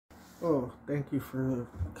Oh, thank you for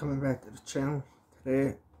coming back to the channel.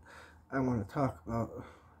 Today, I want to talk about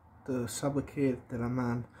the sublocade that I'm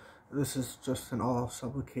on. This is just an all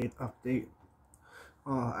sublocade update.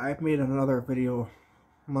 I made another video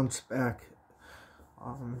months back.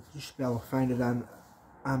 You should be able to find it on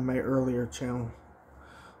my earlier channel,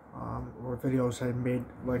 or videos I made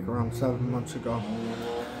like around 7 months ago.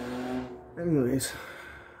 Anyways,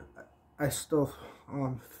 I still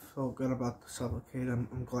feel good about the sublocade.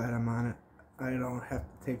 I'm glad I'm on it. I don't have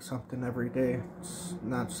to take something every day. It's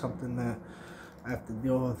not something that I have to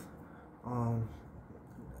deal with.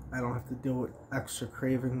 I don't have to deal with extra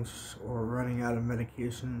cravings or running out of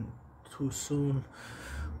medication too soon.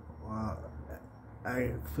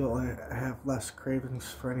 I feel like I have less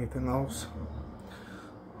cravings for anything else,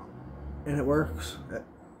 and it works.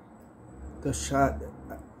 The shot,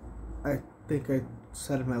 I think I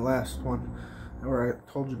said in my last one, or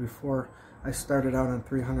I told you before, I started out on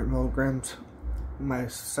 300 milligrams. My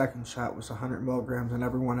second shot was 100 milligrams, and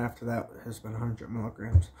everyone after that has been 100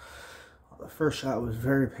 milligrams. The first shot was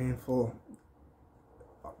very painful,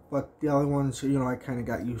 but the other ones, I kind of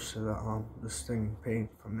got used to the stinging pain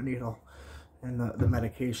from the needle and the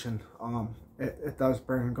medication. It does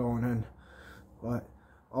burn going in, but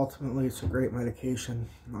ultimately it's a great medication.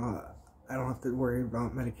 I don't have to worry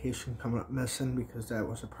about medication coming up missing, because that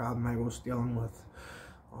was a problem I was dealing with.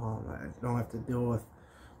 I don't have to deal with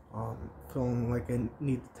feeling like I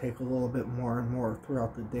need to take a little bit more and more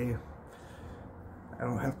throughout the day. I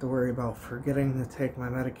don't have to worry about forgetting to take my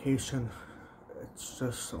medication. It's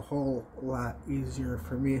just a whole lot easier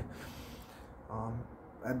for me.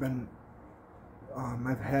 I've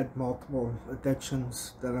had multiple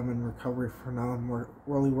addictions that I'm in recovery for now. I'm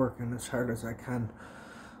really working as hard as I can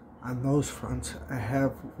on those fronts. I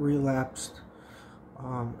have relapsed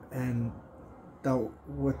and dealt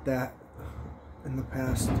with that in the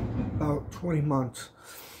past about 20 months.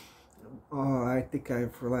 I think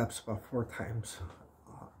I've relapsed about 4 times,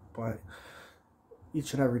 but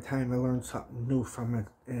each and every time I learned something new from it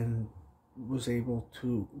and was able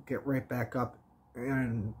to get right back up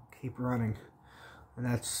and keep running. And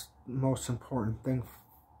that's the most important thing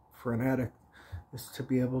for an addict, is to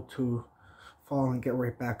be able to fall and get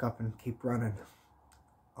right back up and keep running.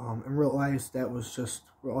 And realize that was just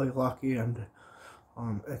really lucky, and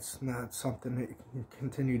it's not something that you can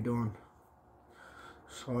continue doing.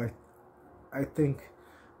 So I think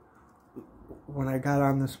when I got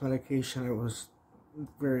on this medication, I was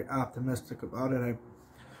very optimistic about it. I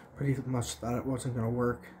pretty much thought it wasn't going to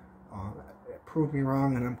work. It proved me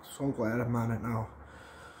wrong, and I'm so glad I'm on it now.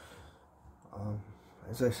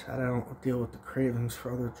 As I said, I don't deal with the cravings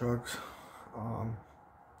for other drugs.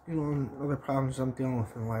 And other problems I'm dealing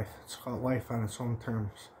with in life. It's called life on its own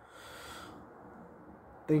terms.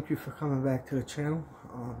 Thank you for coming back to the channel.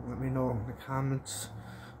 Let me know in the comments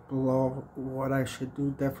below what I should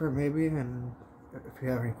do different maybe, and if you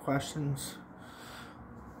have any questions,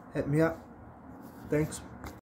 hit me up. Thanks.